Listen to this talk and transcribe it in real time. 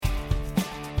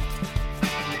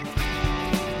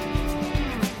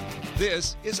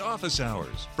This is Office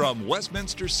Hours from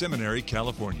Westminster Seminary,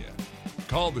 California.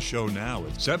 Call the show now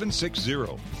at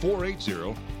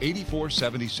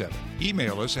 760-480-8477.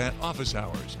 Email us at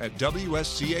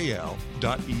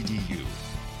officehours@wscal.edu.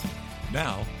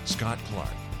 Now, Scott Clark.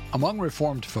 Among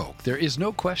Reformed folk, there is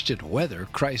no question whether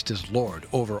Christ is Lord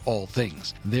over all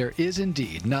things. There is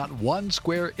indeed not one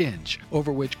square inch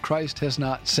over which Christ has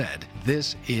not said,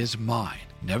 "This is mine."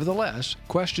 Nevertheless,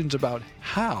 questions about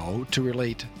how to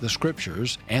relate the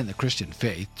Scriptures and the Christian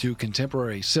faith to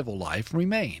contemporary civil life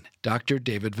remain. Dr.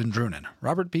 David Van Drunen,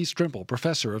 Robert P. Strimple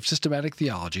Professor of Systematic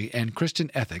Theology and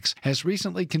Christian Ethics, has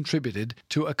recently contributed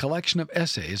to a collection of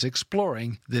essays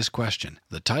exploring this question.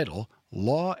 The title,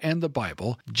 Law and the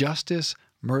Bible, Justice,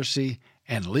 Mercy,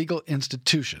 and Legal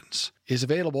Institutions, is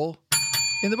available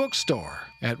in the bookstore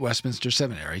at Westminster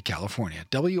Seminary, California,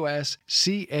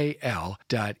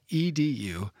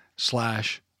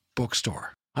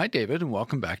 wscal.edu/bookstore. Hi, David, and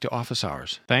welcome back to Office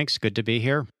Hours. Thanks. Good to be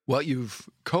here. Well, you've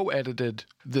co-edited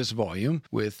this volume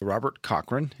with Robert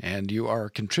Cochran, and you are a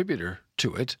contributor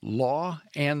to it, Law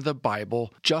and the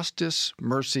Bible, Justice,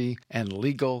 Mercy, and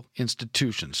Legal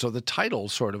Institutions. So the title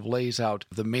sort of lays out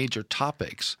the major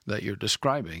topics that you're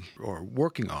describing or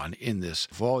working on in this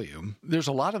volume. There's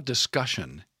a lot of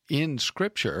discussion in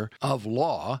Scripture of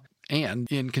law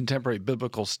and in contemporary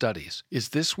biblical studies. Is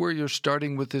this where you're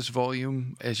starting with this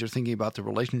volume as you're thinking about the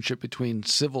relationship between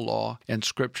civil law and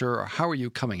Scripture, or how are you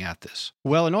coming at this?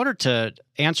 Well, in order to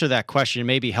answer that question, it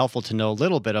may be helpful to know a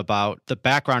little bit about the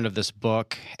background of this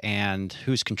book and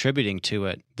who's contributing to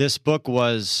it. This book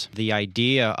was the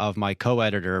idea of my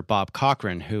co-editor, Bob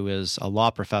Cochran, who is a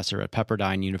law professor at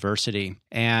Pepperdine University.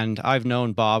 And I've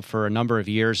known Bob for a number of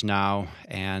years now,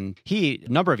 and he, a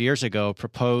number of years ago,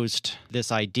 proposed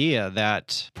this idea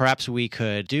that perhaps we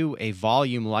could do a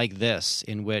volume like this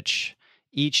in which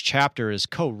each chapter is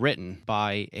co-written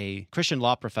by a Christian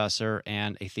law professor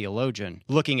and a theologian,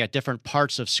 looking at different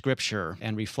parts of Scripture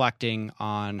and reflecting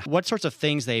on what sorts of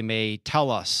things they may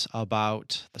tell us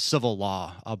about civil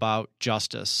law, about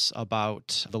justice,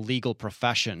 about the legal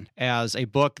profession, as a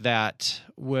book that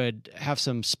would have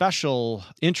some special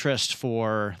interest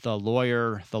for the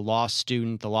lawyer, the law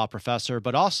student, the law professor,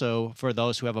 but also for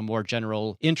those who have a more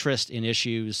general interest in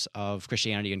issues of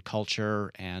Christianity and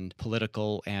culture and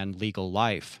political and legal life.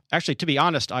 Actually, to be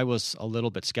honest, I was a little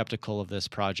bit skeptical of this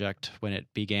project when it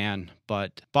began,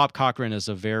 but Bob Cochran is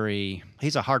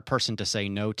he's a hard person to say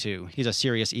no to. He's a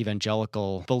serious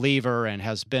evangelical believer and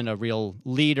has been a real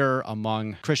leader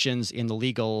among Christians in the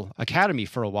legal academy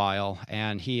for a while,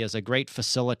 and he is a great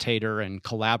facilitator and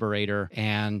collaborator,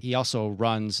 and he also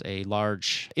runs a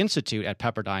large institute at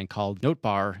Pepperdine called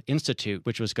Notebar Institute,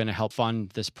 which was going to help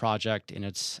fund this project in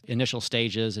its initial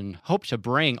stages and hope to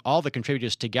bring all the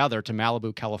contributors together to Malibu,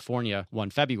 California, one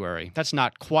February. That's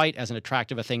not quite as an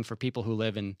attractive a thing for people who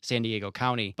live in San Diego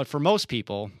County, but for most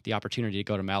people, the opportunity to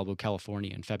go to Malibu,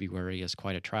 California in February is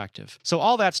quite attractive. So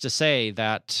all that's to say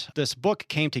that this book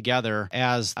came together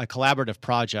as a collaborative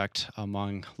project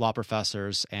among law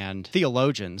professors and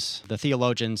theologians, the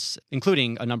theologians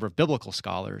including a number of biblical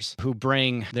scholars who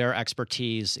bring their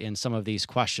expertise in some of these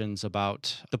questions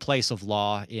about the place of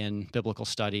law in biblical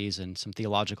studies and some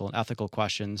theological and ethical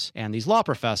questions, and these law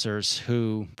professors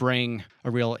who bring a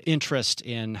real interest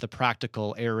in the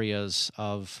practical areas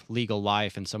of legal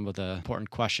life and some of the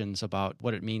important questions about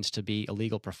what it means to be a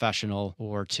legal professional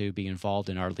or to be involved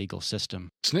in our legal system.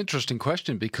 It's an interesting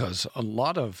question because a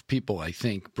lot of people, I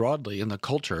think, broadly in the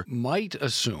culture might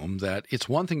assume that it's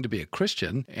one thing to be a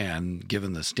Christian, and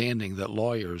given the standing that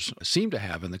lawyers seem to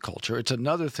have in the culture, it's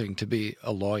another thing to be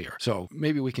a lawyer. So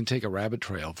maybe we can take a rabbit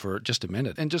trail for just a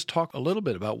minute and just talk a little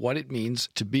bit about what it means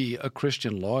to be a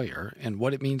Christian lawyer and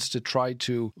what it means to try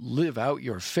to live out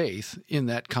your faith in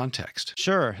that context.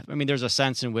 Sure. I mean, there's a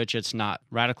sense in which it's not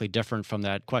radically different from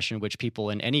that question which people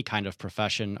in any kind of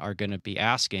profession are going to be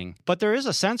asking. But there is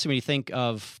a sense when you think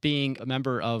of being a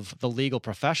member of the legal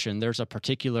profession, there's a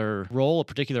particular role, a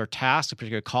particular task, a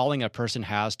particular calling a person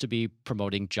has to be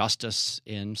promoting justice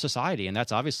in society. And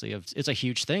that's obviously, it's a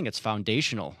huge thing. It's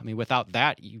foundational. I mean, without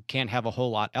that, you can't have a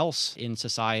whole lot else in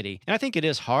society. And I think it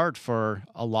is hard for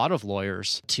a lot of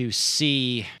lawyers to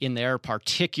see in their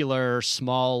particular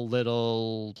small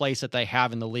little place that they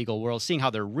have in the legal world, seeing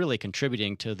how they're really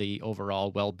contributing to the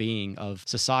overall well-being of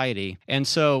society. And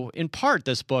so, in part,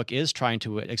 this book is trying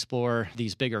to explore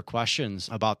these bigger questions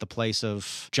about the place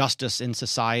of justice in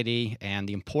society and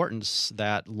the importance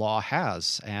that law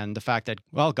has, and the fact that,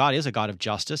 well, God is a God of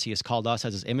justice. He has called us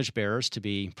as his image bearers to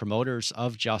be promoters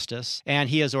of justice, and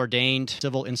he has ordained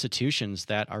civil institutions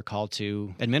that are called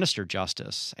to administer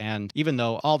justice. And even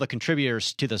though all the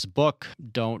contributors to this book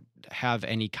don't have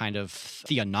any kind of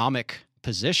theonomic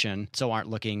position, so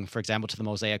aren't looking, for example, to the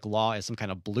Mosaic Law as some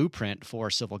kind of blueprint for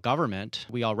civil government.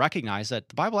 We all recognize that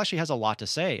the Bible actually has a lot to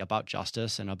say about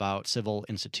justice and about civil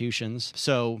institutions.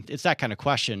 So it's that kind of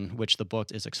question which the book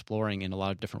is exploring in a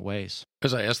lot of different ways.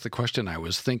 As I asked the question, I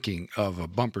was thinking of a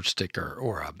bumper sticker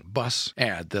or a bus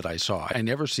ad that I saw. I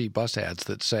never see bus ads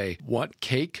that say, "Want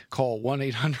cake? Call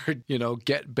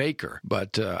 1-800-GET-BAKER."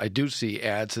 But I do see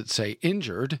ads that say,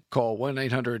 "Injured? Call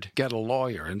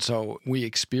 1-800-GET-A-LAWYER." And so we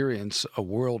experience a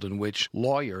world in which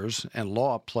lawyers and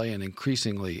law play an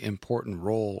increasingly important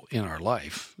role in our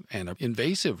life, and an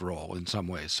invasive role in some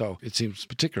ways. So it seems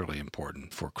particularly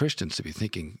important for Christians to be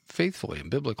thinking faithfully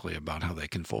and biblically about how they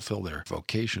can fulfill their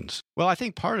vocations. Well, I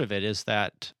think part of it is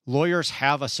that lawyers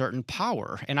have a certain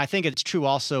power. And I think it's true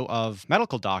also of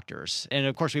medical doctors. And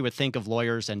of course, we would think of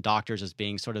lawyers and doctors as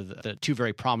being sort of the two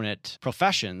very prominent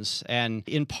professions. And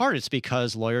in part, it's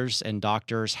because lawyers and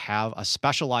doctors have a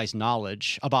specialized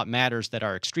knowledge about matters that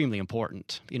are extremely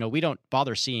important. We don't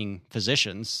bother seeing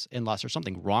physicians unless there's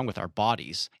something wrong with our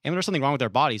bodies. And when there's something wrong with our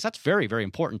bodies, that's very, very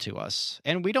important to us.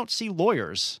 And we don't see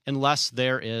lawyers unless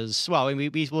there is, we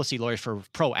will see lawyers for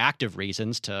proactive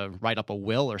reasons to write up a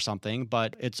will or something,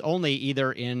 but it's only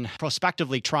either in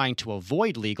prospectively trying to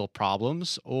avoid legal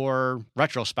problems or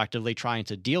retrospectively trying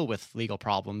to deal with legal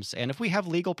problems. And if we have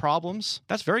legal problems,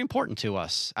 that's very important to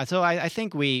us. And so I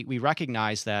think we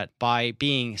recognize that by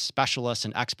being specialists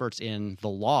and experts in the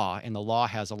law, and the law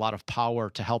has a lot of power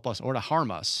to help us or to harm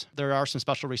us, there are some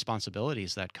special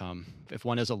responsibilities that come if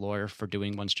one is a lawyer for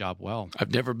doing one's job well.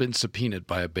 I've never been subpoenaed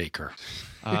by a baker.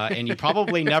 And you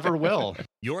probably never will.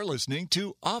 You're listening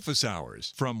to Office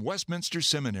Hours from Westminster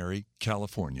Seminary,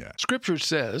 California. Scripture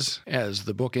says, as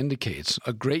the book indicates,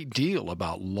 a great deal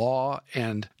about law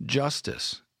and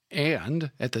justice.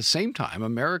 And at the same time,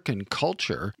 American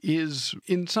culture is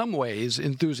in some ways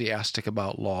enthusiastic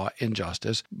about law and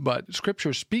justice, but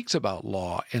Scripture speaks about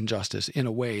law and justice in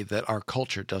a way that our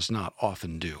culture does not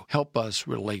often do. Help us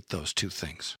relate those two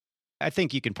things. I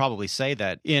think you can probably say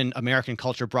that in American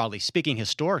culture, broadly speaking,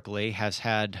 historically, has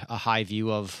had a high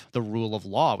view of the rule of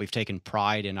law. We've taken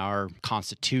pride in our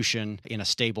Constitution, in a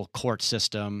stable court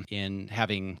system, in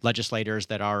having legislators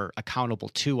that are accountable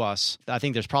to us. I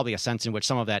think there's probably a sense in which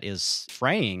some of that is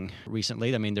fraying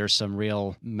recently. I mean, there's some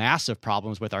real massive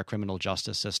problems with our criminal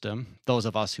justice system. Those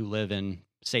of us who live in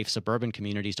safe suburban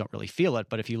communities don't really feel it,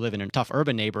 but if you live in a tough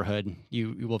urban neighborhood,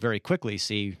 you will very quickly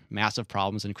see massive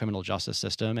problems in the criminal justice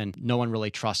system, and no one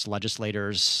really trusts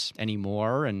legislators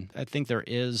anymore. And I think there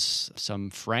is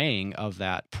some fraying of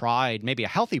that pride, maybe a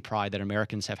healthy pride that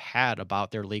Americans have had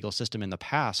about their legal system in the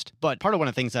past. But part of one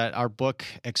of the things that our book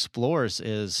explores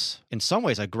is, in some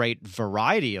ways, a great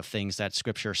variety of things that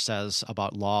Scripture says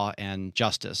about law and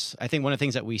justice. I think one of the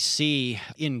things that we see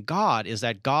in God is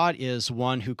that God is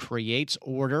one who creates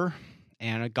order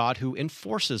and a God who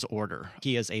enforces order.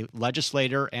 He is a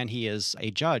legislator and he is a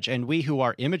judge. And we who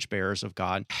are image bearers of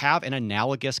God have an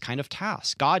analogous kind of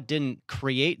task. God didn't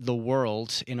create the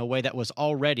world in a way that was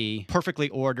already perfectly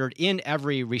ordered in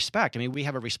every respect. I mean, we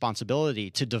have a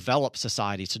responsibility to develop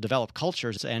societies, to develop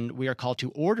cultures, and we are called to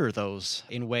order those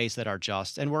in ways that are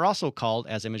just. And we're also called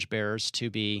as image bearers to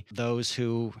be those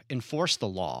who enforce the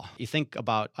law. You think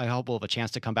about, I hope we'll have a chance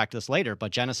to come back to this later,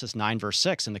 but Genesis 9 verse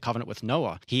 6 in the covenant with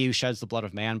Noah, he who sheds the blood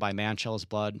of man, by man shall his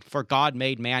blood. For God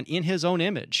made man in his own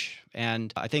image.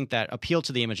 And I think that appeal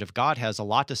to the image of God has a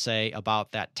lot to say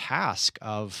about that task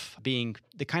of being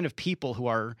the kind of people who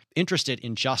are interested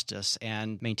in justice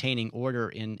and maintaining order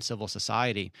in civil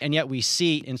society. And yet we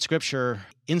see in Scripture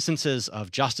instances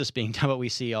of justice being done, but we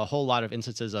see a whole lot of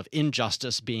instances of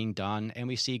injustice being done. And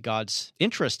we see God's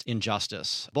interest in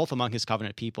justice, both among his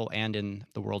covenant people and in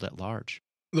the world at large.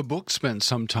 The book spent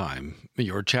some time,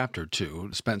 your chapter 2,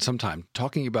 spent some time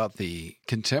talking about the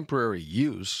contemporary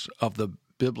use of the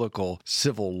biblical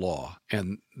civil law.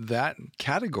 And that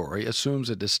category assumes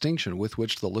a distinction with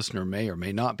which the listener may or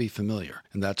may not be familiar.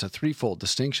 And that's a threefold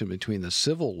distinction between the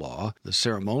civil law, the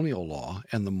ceremonial law,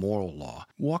 and the moral law.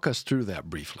 Walk us through that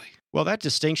briefly. Well, that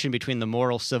distinction between the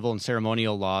moral, civil, and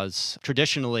ceremonial laws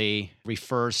traditionally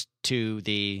refers to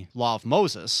the law of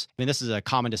Moses. I mean, this is a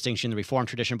common distinction in the Reformed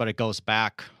tradition, but it goes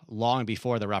back long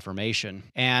before the Reformation.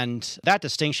 And that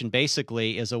distinction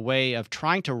basically is a way of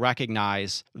trying to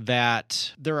recognize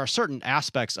that there are certain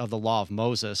aspects of the law of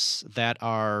Moses that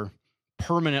are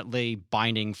permanently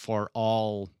binding for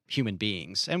all human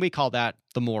beings. And we call that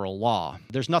the moral law.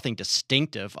 There's nothing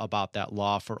distinctive about that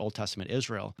law for Old Testament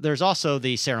Israel. There's also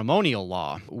the ceremonial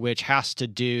law, which has to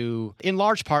do in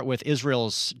large part with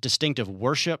Israel's distinctive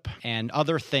worship and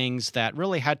other things that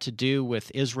really had to do with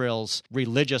Israel's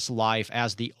religious life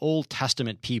as the Old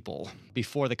Testament people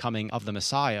before the coming of the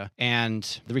Messiah.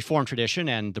 And the Reformed tradition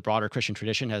and the broader Christian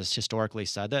tradition has historically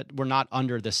said that we're not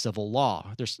under the civil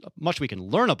law. There's much we can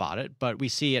learn about it, but we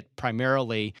see it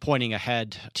primarily pointing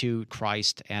ahead to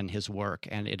Christ and his work,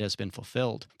 and it has been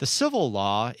fulfilled. The civil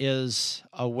law is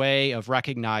a way of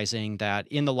recognizing that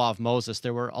in the law of Moses,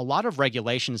 there were a lot of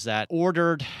regulations that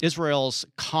ordered Israel's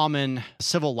common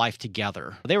civil life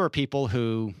together. They were people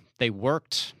who they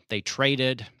worked, they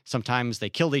traded, sometimes they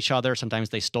killed each other, sometimes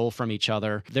they stole from each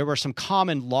other. There were some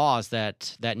common laws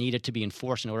that needed to be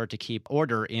enforced in order to keep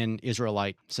order in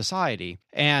Israelite society.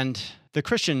 And the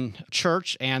Christian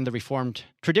church and the Reformed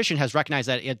tradition has recognized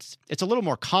that it's a little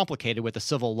more complicated with the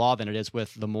civil law than it is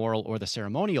with the moral or the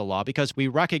ceremonial law, because we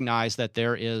recognize that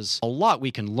there is a lot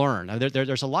we can learn.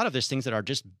 There's a lot of these things that are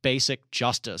just basic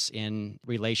justice in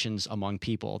relations among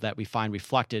people that we find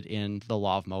reflected in the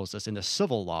law of Moses, in the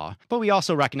civil law. But we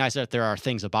also recognize that there are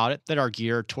things about it that are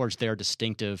geared towards their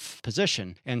distinctive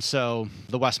position. And so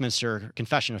the Westminster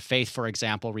Confession of Faith, for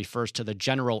example, refers to the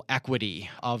general equity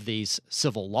of these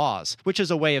civil laws, which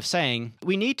is a way of saying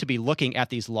we need to be looking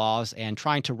at these laws and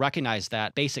trying to recognize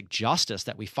that basic justice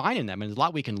that we find in them. And there's a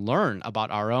lot we can learn about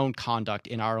our own conduct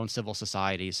in our own civil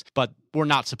societies, but we're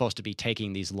not supposed to be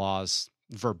taking these laws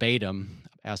verbatim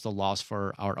as the laws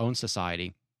for our own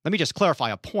society. Let me just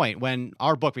clarify a point. When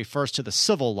our book refers to the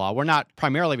civil law, we're not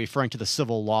primarily referring to the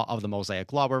civil law of the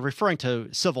Mosaic Law. We're referring to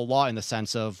civil law in the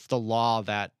sense of the law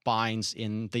that binds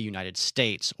in the United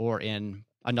States or in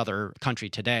another country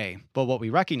today. But what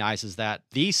we recognize is that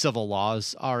these civil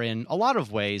laws are in a lot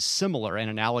of ways similar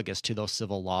and analogous to those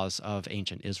civil laws of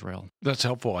ancient Israel. That's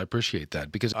helpful. I appreciate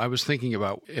that, because I was thinking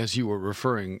about, as you were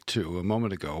referring to a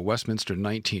moment ago, Westminster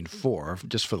 19.4,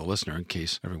 just for the listener in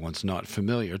case everyone's not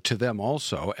familiar, to them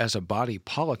also, as a body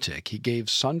politic, he gave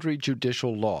sundry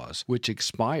judicial laws which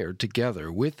expired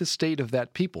together with the state of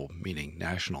that people, meaning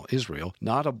national Israel,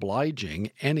 not obliging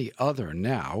any other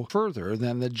now further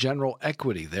than the general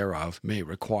equity thereof may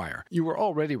require. You were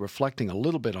already reflecting a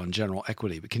little bit on general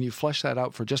equity, but can you flesh that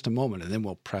out for just a moment, and then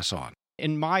we'll press on?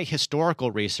 In my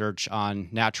historical research on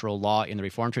natural law in the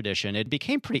Reformed tradition, it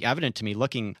became pretty evident to me,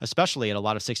 looking especially at a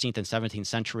lot of 16th and 17th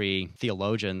century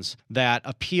theologians, that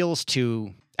appeals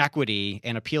to equity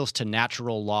and appeals to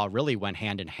natural law really went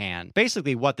hand in hand.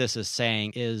 Basically, what this is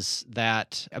saying is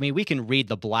that, we can read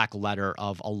the black letter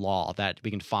of a law that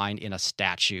we can find in a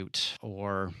statute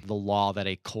or the law that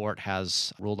a court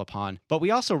has ruled upon. But we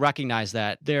also recognize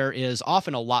that there is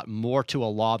often a lot more to a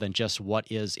law than just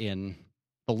what is in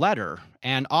the letter.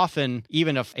 And often,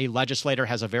 even if a legislator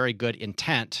has a very good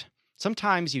intent,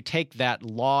 sometimes you take that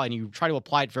law and you try to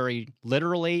apply it very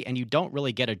literally, and you don't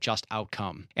really get a just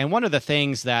outcome. And one of the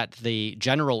things that the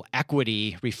general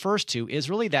equity refers to is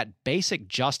really that basic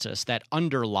justice that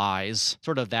underlies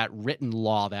sort of that written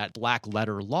law, that black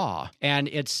letter law. And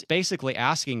it's basically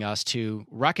asking us to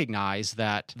recognize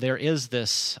that there is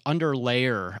this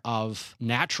underlayer of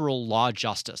natural law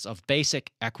justice, of basic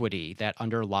equity that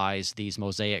underlies these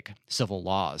Mosaic civil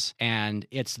laws. And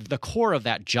it's the core of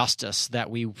that justice that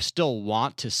we still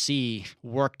want to see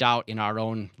worked out in our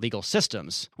own legal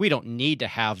systems. We don't need to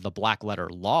have the black letter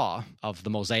law of the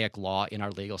Mosaic law in our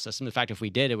legal system. In fact, if we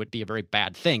did, it would be a very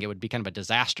bad thing. It would be kind of a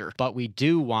disaster. But we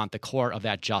do want the core of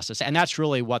that justice, and that's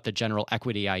really what the general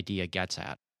equity idea gets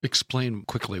at. Explain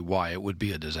quickly why it would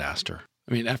be a disaster.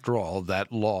 After all,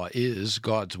 that law is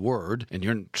God's word, and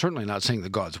you're certainly not saying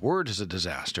that God's word is a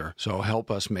disaster, so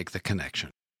help us make the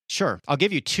connection. Sure. I'll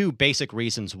give you two basic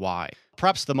reasons why.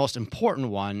 Perhaps the most important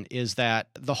one is that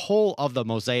the whole of the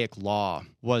Mosaic Law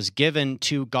was given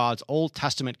to God's Old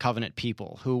Testament covenant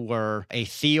people, who were a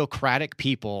theocratic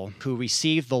people who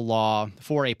received the law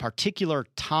for a particular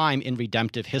time in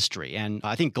redemptive history. And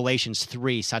I think Galatians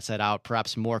 3 sets that out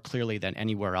perhaps more clearly than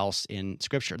anywhere else in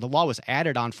Scripture. The law was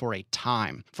added on for a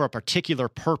time, for a particular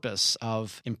purpose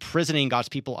of imprisoning God's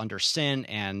people under sin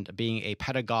and being a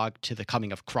pedagogue to the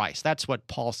coming of Christ. That's what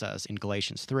Paul says in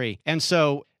Galatians 3. And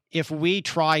so if we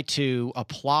try to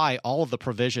apply all of the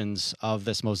provisions of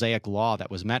this Mosaic law that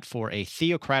was meant for a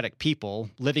theocratic people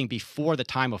living before the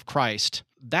time of Christ,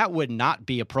 that would not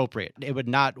be appropriate. It would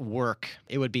not work.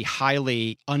 It would be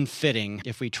highly unfitting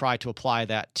if we try to apply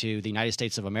that to the United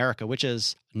States of America, which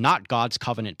is not God's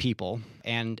covenant people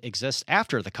and exist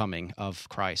after the coming of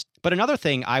Christ. But another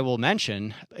thing I will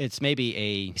mention, it's maybe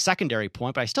a secondary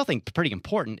point, but I still think pretty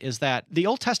important, is that the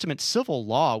Old Testament civil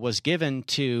law was given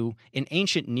to an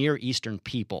ancient Near Eastern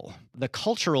people. The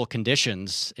cultural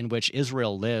conditions in which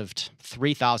Israel lived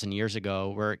 3,000 years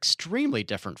ago were extremely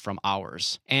different from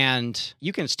ours. And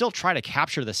you can still try to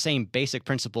capture the same basic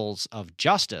principles of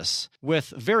justice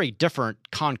with very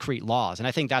different concrete laws. And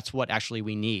I think that's what actually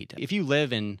we need. If you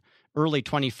live in early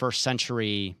 21st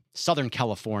century Southern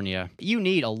California, you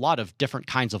need a lot of different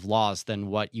kinds of laws than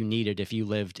what you needed if you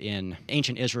lived in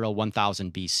ancient Israel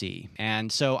 1000 BC.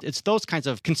 And so it's those kinds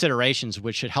of considerations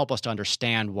which should help us to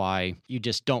understand why you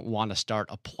just don't want to start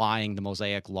applying the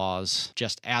Mosaic laws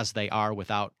just as they are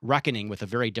without reckoning with a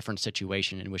very different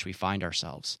situation in which we find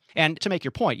ourselves. And to make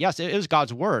your point, yes, it is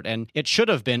God's word, and it should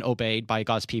have been obeyed by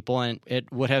God's people, and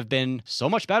it would have been so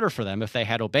much better for them if they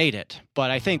had obeyed it. But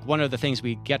I think one of the things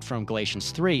we get from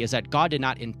Galatians 3 is that God did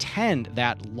not intend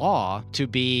that law to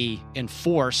be in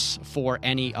force for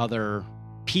any other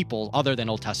people other than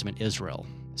Old Testament Israel.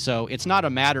 So it's not a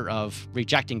matter of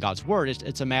rejecting God's word,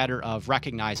 it's a matter of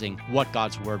recognizing what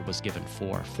God's word was given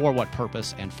for what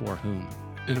purpose, and for whom.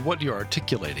 And what you're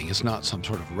articulating is not some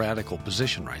sort of radical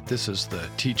position, right? This is the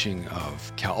teaching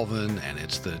of Calvin, and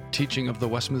it's the teaching of the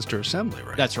Westminster Assembly,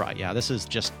 right? That's right, yeah. This is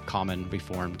just common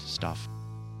Reformed stuff.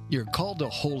 You're called to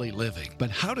holy living, but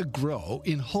how to grow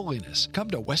in holiness. Come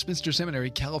to Westminster Seminary,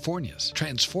 California's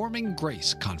Transforming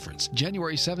Grace Conference,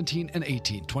 January 17 and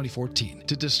 18, 2014,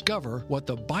 to discover what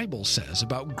the Bible says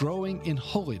about growing in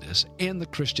holiness and the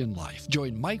Christian life.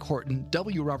 Join Mike Horton,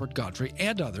 W. Robert Godfrey,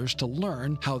 and others to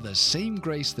learn how the same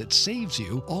grace that saves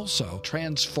you also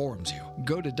transforms you.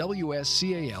 Go to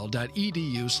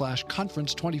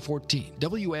wscal.edu/conference 2014,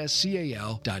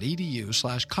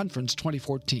 wscal.edu/conference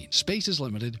 2014. Space is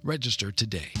limited. Register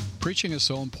today. Preaching is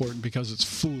so important because it's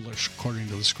foolish according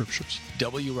to the Scriptures.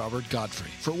 W. Robert Godfrey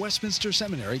for Westminster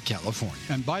Seminary, California.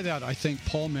 And by that, I think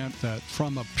Paul meant that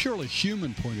from a purely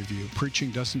human point of view, preaching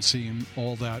doesn't seem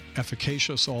all that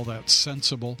efficacious, all that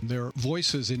sensible. There are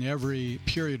voices in every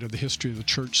period of the history of the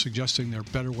church suggesting there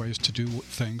are better ways to do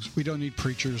things. We don't need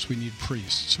preachers, we need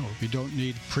priests. Or we don't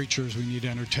need preachers, we need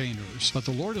entertainers. But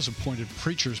the Lord has appointed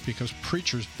preachers because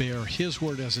preachers bear His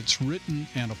word as it's written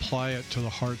and apply it to the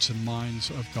hearts and minds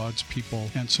of God's people.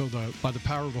 And so by the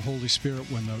power of the Holy Spirit,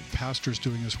 when the pastor's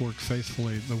doing his work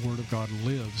faithfully, the Word of God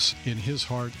lives in his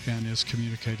heart and is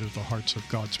communicated to the hearts of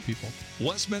God's people.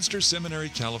 Westminster Seminary,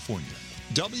 California.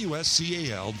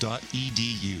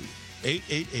 WSCAL.edu.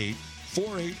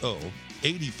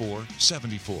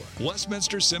 888-480-8474.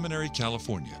 Westminster Seminary,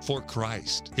 California. For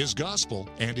Christ, His gospel,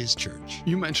 and His church.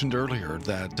 You mentioned earlier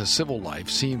that the civil life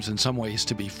seems in some ways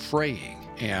to be fraying.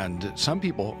 And some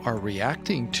people are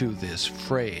reacting to this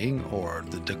fraying or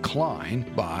the decline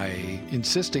by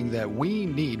insisting that we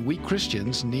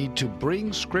Christians need to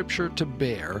bring Scripture to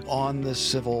bear on the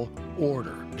civil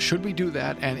order. Should we do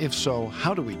that? And if so,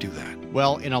 how do we do that?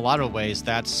 Well, in a lot of ways,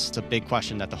 that's the big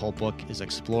question that the whole book is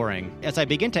exploring. As I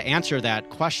begin to answer that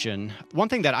question, one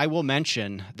thing that I will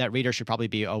mention that readers should probably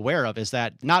be aware of is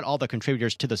that not all the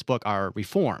contributors to this book are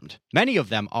Reformed. Many of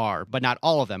them are, but not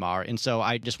all of them are. And so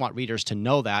I just want readers to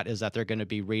know that they're going to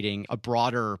be reading a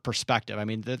broader perspective. I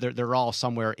mean, they're all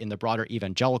somewhere in the broader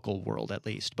evangelical world, at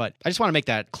least. But I just want to make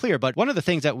that clear. But one of the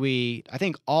things that I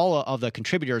think all of the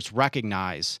contributors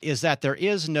recognize is that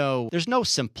there's no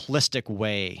simplistic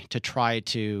way to try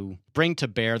to bring to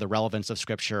bear the relevance of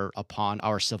Scripture upon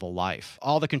our civil life.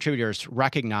 All the contributors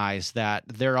recognize that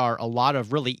there are a lot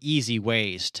of really easy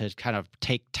ways to kind of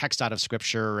take text out of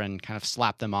Scripture and kind of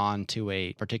slap them on to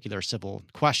a particular civil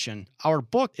question. Our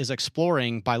book is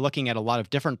exploring, by looking at a lot of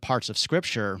different parts of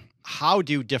Scripture, how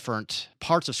do different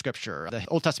parts of Scripture, the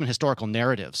Old Testament historical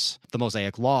narratives, the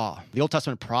Mosaic Law, the Old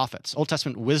Testament prophets, Old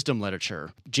Testament wisdom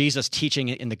literature, Jesus teaching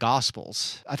it in the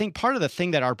Gospels. I think part of the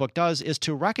thing that our book does is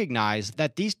to recognize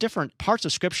that these different parts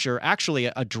of Scripture actually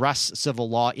address civil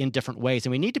law in different ways,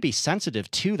 and we need to be sensitive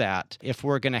to that if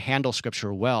we're going to handle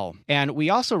Scripture well. And we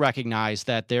also recognize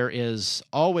that there is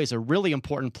always a really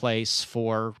important place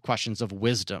for questions of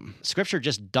wisdom. Scripture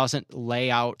just doesn't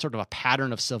lay out sort of a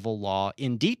pattern of civil law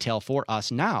in detail for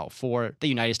us now, for the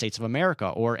United States of America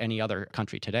or any other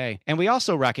country today. And we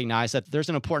also recognize that there's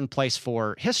an important place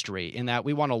for history in that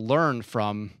we want to learn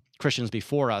from Christians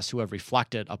before us who have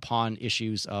reflected upon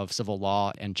issues of civil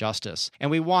law and justice.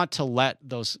 And we want to let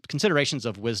those considerations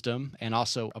of wisdom and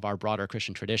also of our broader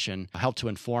Christian tradition help to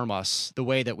inform us the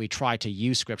way that we try to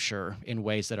use Scripture in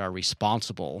ways that are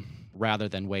responsible rather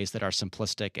than ways that are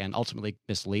simplistic and ultimately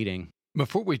misleading.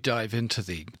 Before we dive into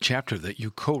the chapter that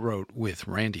you co-wrote with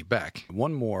Randy Beck,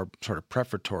 one more sort of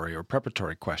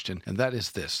preparatory question, and that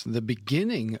is this. The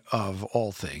beginning of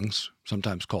all things,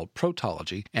 sometimes called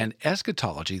protology, and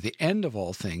eschatology, the end of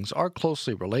all things, are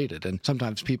closely related, and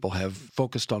sometimes people have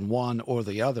focused on one or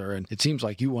the other, and it seems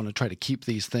like you want to try to keep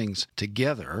these things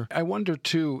together. I wonder,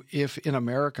 too, if in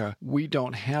America we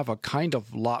don't have a kind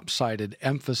of lopsided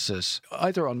emphasis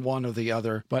either on one or the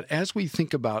other, but as we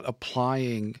think about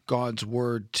applying God's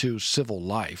word to civil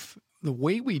life, the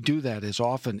way we do that is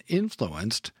often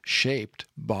influenced, shaped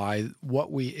by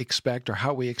what we expect or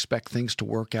how we expect things to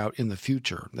work out in the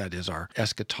future. That is our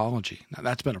eschatology. Now,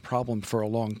 that's been a problem for a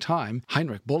long time.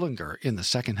 Heinrich Bullinger, in the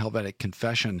Second Helvetic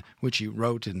Confession, which he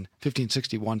wrote in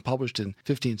 1561, published in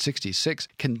 1566,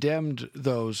 condemned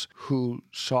those who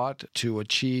sought to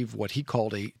achieve what he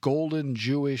called a golden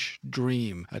Jewish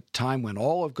dream, a time when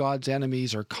all of God's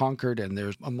enemies are conquered and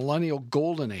there's a millennial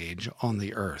golden age on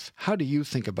the earth. How do you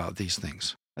think about these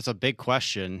things? That's a big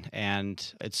question,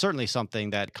 and it's certainly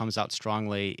something that comes out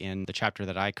strongly in the chapter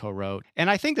that I co-wrote. And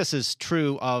I think this is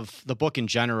true of the book in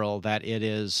general, that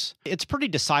it's pretty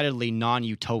decidedly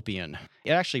non-utopian.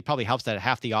 It actually probably helps that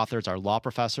half the authors are law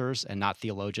professors and not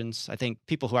theologians. I think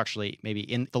people who are actually maybe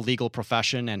in the legal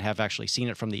profession and have actually seen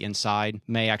it from the inside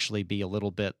may actually be a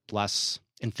little bit less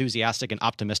enthusiastic and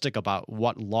optimistic about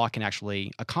what law can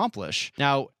actually accomplish.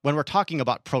 Now, when we're talking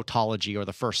about protology or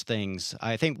the first things,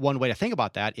 I think one way to think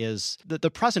about that is the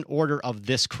present order of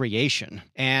this creation.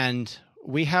 And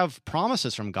we have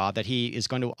promises from God that he is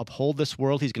going to uphold this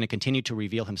world. He's going to continue to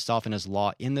reveal himself and his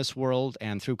law in this world.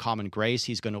 And through common grace,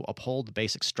 he's going to uphold the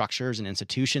basic structures and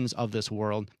institutions of this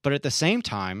world. But at the same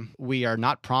time, we are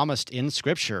not promised in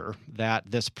Scripture that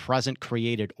this present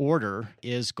created order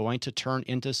is going to turn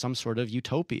into some sort of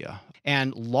utopia.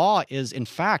 And law is, in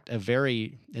fact,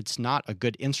 it's not a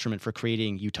good instrument for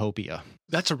creating utopia.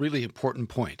 That's a really important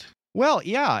point. Well,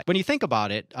 yeah. When you think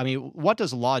about it, I mean, what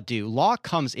does law do? Law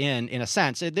comes in a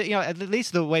sense, at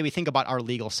least the way we think about our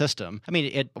legal system. I mean,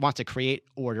 it wants to create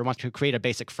order, wants to create a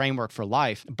basic framework for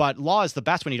life. But law is the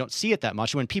best when you don't see it that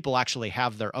much, when people actually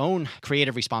have their own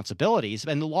creative responsibilities.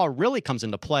 And the law really comes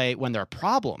into play when there are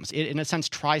problems. It, in a sense,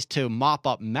 tries to mop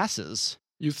up messes.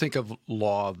 You think of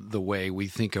law the way we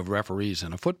think of referees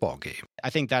in a football game. I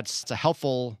think that's a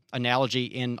helpful analogy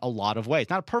in a lot of ways.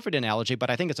 Not a perfect analogy, but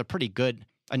I think it's a pretty good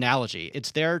analogy.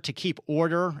 It's there to keep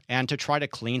order and to try to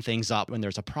clean things up when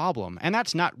there's a problem. And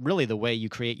that's not really the way you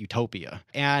create utopia.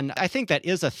 And I think that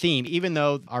is a theme, even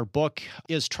though our book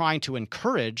is trying to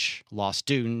encourage law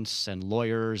students and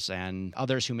lawyers and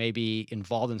others who may be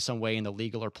involved in some way in the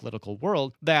legal or political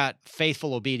world, that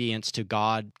faithful obedience to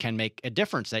God can make a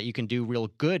difference, that you can do real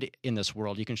good in this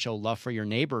world. You can show love for your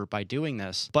neighbor by doing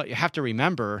this. But you have to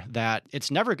remember that it's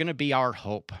never going to be our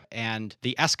hope. And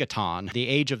the eschaton, the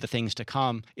age of the things to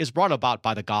come, is brought about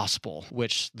by the gospel,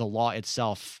 which the law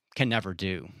itself can never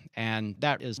do. And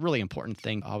that is a really important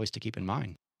thing always to keep in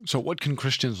mind. So what can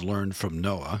Christians learn from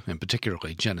Noah, and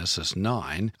particularly Genesis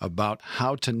 9, about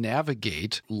how to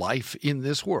navigate life in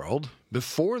this world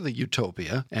before the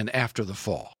utopia and after the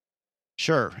fall?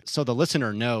 Sure. So the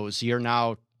listener knows you're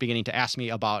now beginning to ask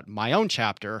me about my own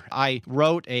chapter. I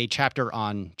wrote a chapter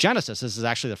on Genesis. This is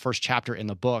actually the first chapter in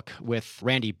the book with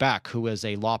Randy Beck, who is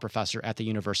a law professor at the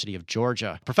University of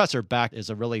Georgia. Professor Beck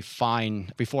is a really fine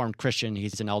Reformed Christian.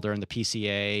 He's an elder in the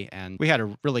PCA, and we had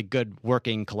a really good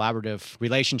working collaborative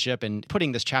relationship in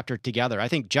putting this chapter together. I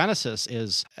think Genesis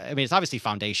it's obviously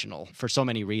foundational for so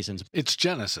many reasons. It's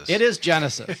Genesis. It is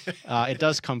Genesis. It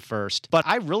does come first. But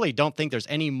I really don't think there's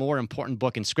any more important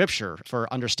book in Scripture for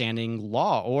understanding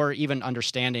law or even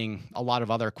understanding a lot of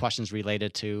other questions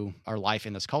related to our life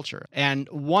in this culture. And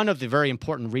one of the very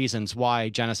important reasons why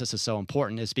Genesis is so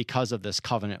important is because of this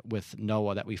covenant with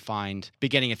Noah that we find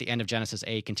beginning at the end of Genesis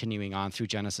 8, continuing on through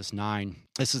Genesis 9.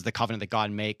 This is the covenant that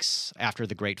God makes after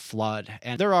the great flood.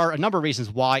 And there are a number of reasons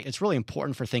why it's really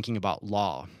important for thinking about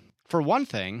law. For one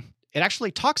thing, it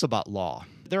actually talks about law.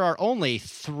 There are only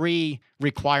 3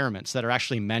 requirements that are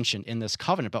actually mentioned in this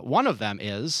covenant, but one of them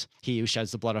is, he who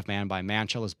sheds the blood of man, by man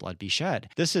shall his blood be shed.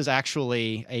 This is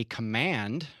actually a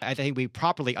command. I think we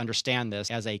properly understand this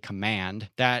as a command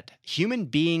that human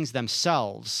beings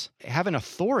themselves have an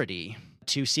authority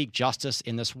to seek justice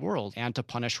in this world and to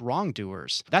punish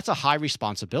wrongdoers. That's a high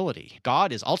responsibility.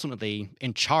 God is ultimately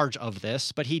in charge of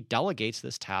this, but he delegates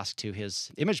this task to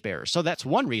his image bearers. So that's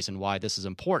one reason why this is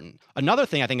important. Another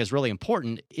thing I think is really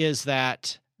important is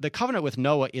that the covenant with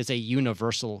Noah is a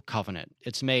universal covenant.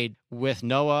 It's made with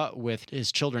Noah, with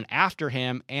his children after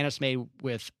him, and it's made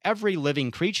with every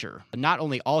living creature, not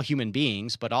only all human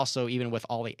beings, but also even with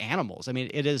all the animals. I mean,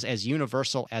 it is as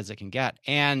universal as it can get.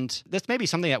 And this may be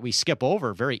something that we skip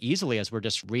over very easily as we're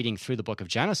just reading through the book of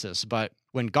Genesis, but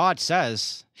when God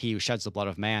says, "He who sheds the blood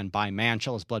of man, by man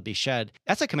shall his blood be shed,"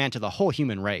 that's a command to the whole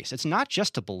human race. It's not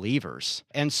just to believers.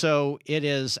 And so it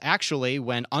is actually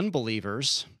when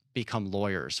unbelievers become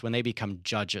lawyers, when they become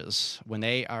judges, when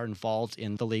they are involved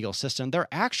in the legal system,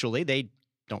 they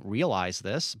don't realize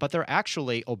this, but they're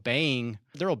actually obeying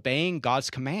God's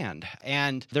command.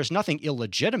 And there's nothing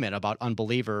illegitimate about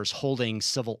unbelievers holding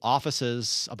civil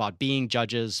offices, about being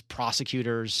judges,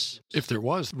 prosecutors. If there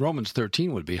was, Romans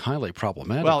 13 would be highly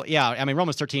problematic. Well, yeah, I mean,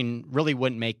 Romans 13 really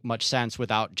wouldn't make much sense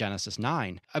without Genesis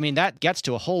 9. I mean, that gets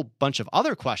to a whole bunch of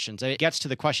other questions. It gets to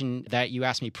the question that you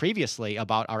asked me previously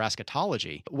about our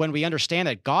eschatology. When we understand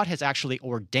that God has actually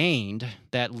ordained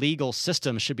that legal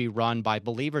systems should be run by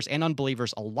believers and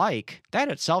unbelievers alike, that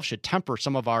itself should temper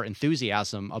some of our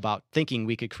enthusiasm about thinking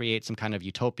we could create some kind of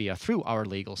utopia through our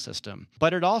legal system.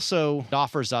 But it also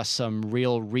offers us some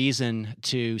real reason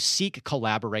to seek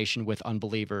collaboration with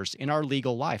unbelievers in our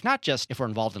legal life, not just if we're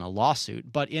involved in a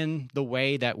lawsuit, but in the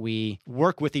way that we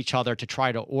work with each other to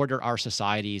try to order our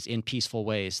societies in peaceful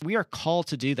ways. We are called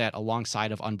to do that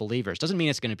alongside of unbelievers. Doesn't mean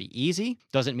it's going to be easy,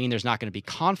 doesn't mean there's not going to be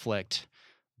conflict,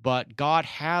 but God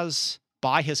has,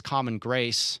 by his common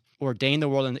grace, ordained the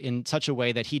world in such a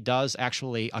way that he does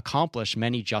actually accomplish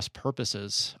many just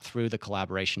purposes through the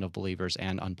collaboration of believers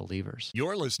and unbelievers.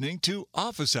 You're listening to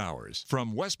Office Hours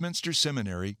from Westminster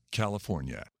Seminary,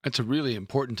 California. It's a really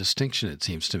important distinction, it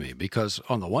seems to me, because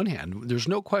on the one hand, there's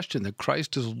no question that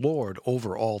Christ is Lord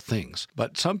over all things.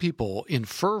 But some people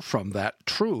infer from that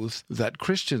truth that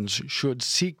Christians should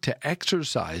seek to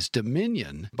exercise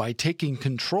dominion by taking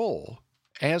control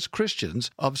as Christians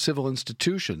of civil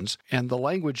institutions, and the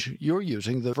language you're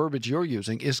using, the verbiage you're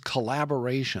using, is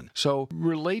collaboration. So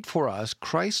relate for us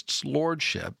Christ's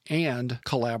lordship and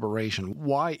collaboration.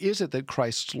 Why is it that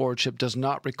Christ's lordship does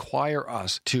not require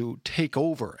us to take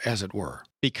over, as it were?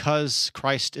 Because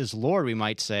Christ is Lord, we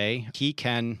might say, he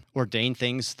can ordain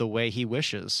things the way he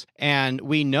wishes. And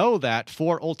we know that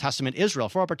for Old Testament Israel,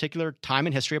 for a particular time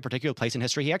in history, a particular place in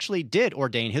history, he actually did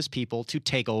ordain his people to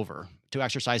take over, to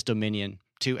exercise dominion,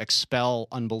 to expel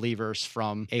unbelievers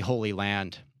from a holy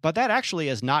land. But that actually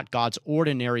is not God's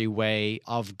ordinary way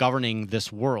of governing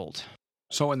this world.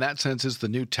 So in that sense, is the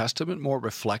New Testament more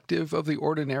reflective of the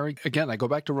ordinary? Again, I go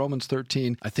back to Romans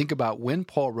 13. I think about when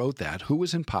Paul wrote that, who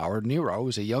was in power? Nero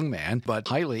was a young man, but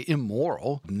highly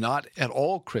immoral, not at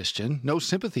all Christian, no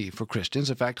sympathy for Christians,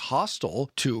 in fact,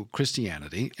 hostile to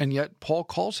Christianity, and yet Paul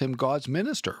calls him God's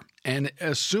minister and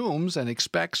assumes and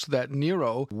expects that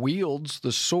Nero wields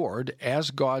the sword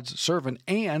as God's servant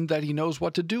and that he knows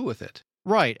what to do with it.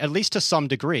 Right, at least to some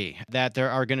degree, that there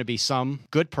are going to be some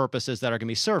good purposes that are going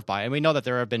to be served by it. And we know that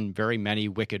there have been very many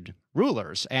wicked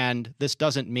rulers, and this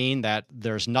doesn't mean that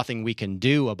there's nothing we can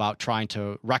do about trying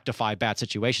to rectify bad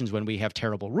situations when we have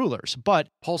terrible rulers. But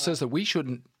Paul says that we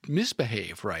shouldn't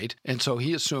misbehave, right? And so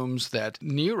he assumes that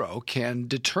Nero can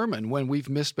determine when we've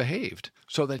misbehaved,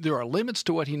 so that there are limits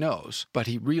to what he knows, but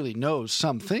he really knows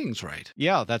some things, right?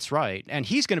 Yeah, that's right. And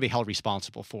he's going to be held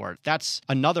responsible for it. That's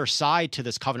another side to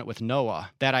this covenant with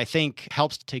Noah that I think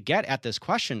helps to get at this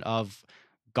question of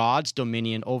God's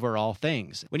dominion over all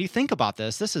things. When you think about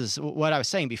this is what I was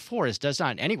saying before, does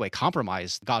not in any way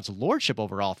compromise God's lordship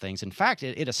over all things. In fact,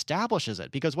 it establishes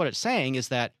it, because what it's saying is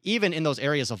that even in those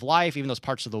areas of life, even those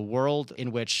parts of the world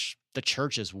in which the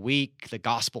church is weak, the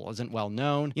gospel isn't well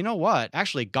known, you know what?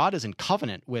 Actually, God is in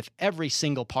covenant with every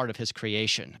single part of his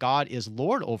creation. God is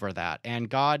Lord over that, and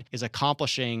God is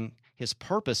accomplishing his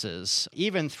purposes,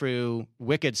 even through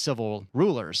wicked civil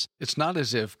rulers. It's not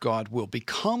as if God will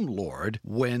become Lord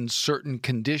when certain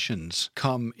conditions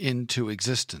come into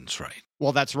existence, right?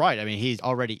 Well, that's right. I mean, he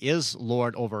already is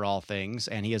Lord over all things,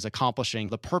 and he is accomplishing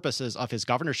the purposes of his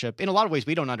governorship in a lot of ways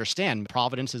we don't understand.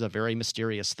 Providence is a very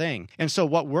mysterious thing. And so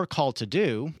what we're called to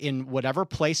do, in whatever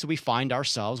place we find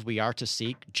ourselves, we are to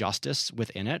seek justice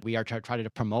within it. We are to try to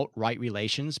promote right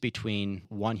relations between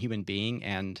one human being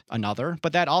and another.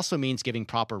 But that also means giving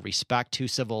proper respect to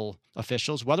civil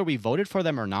officials, whether we voted for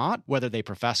them or not, whether they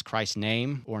profess Christ's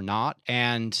name or not.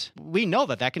 And we know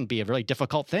that that can be a really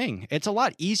difficult thing. It's a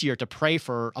lot easier to pray pray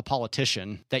for a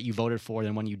politician that you voted for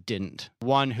than one you didn't.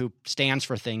 One who stands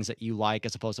for things that you like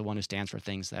as opposed to one who stands for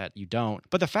things that you don't.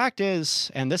 But the fact is,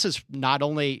 and this is we not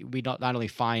only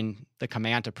find the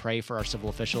command to pray for our civil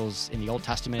officials in the Old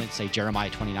Testament, say Jeremiah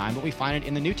 29, but we find it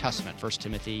in the New Testament, 1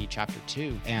 Timothy chapter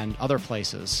 2, and other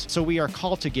places. So we are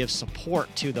called to give support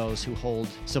to those who hold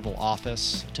civil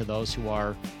office, to those who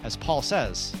are, as Paul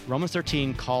says, Romans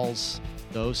 13 calls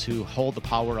those who hold the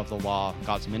power of the law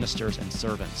God's ministers and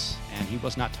servants. And he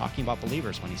was not talking about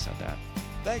believers when he said that.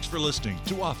 Thanks for listening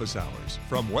to Office Hours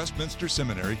from Westminster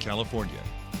Seminary, California.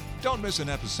 Don't miss an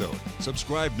episode.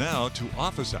 Subscribe now to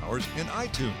Office Hours in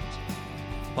iTunes.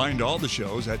 Find all the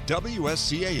shows at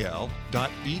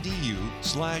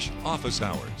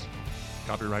wscal.edu/officehours.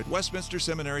 Copyright Westminster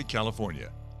Seminary, California.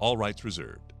 All rights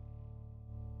reserved.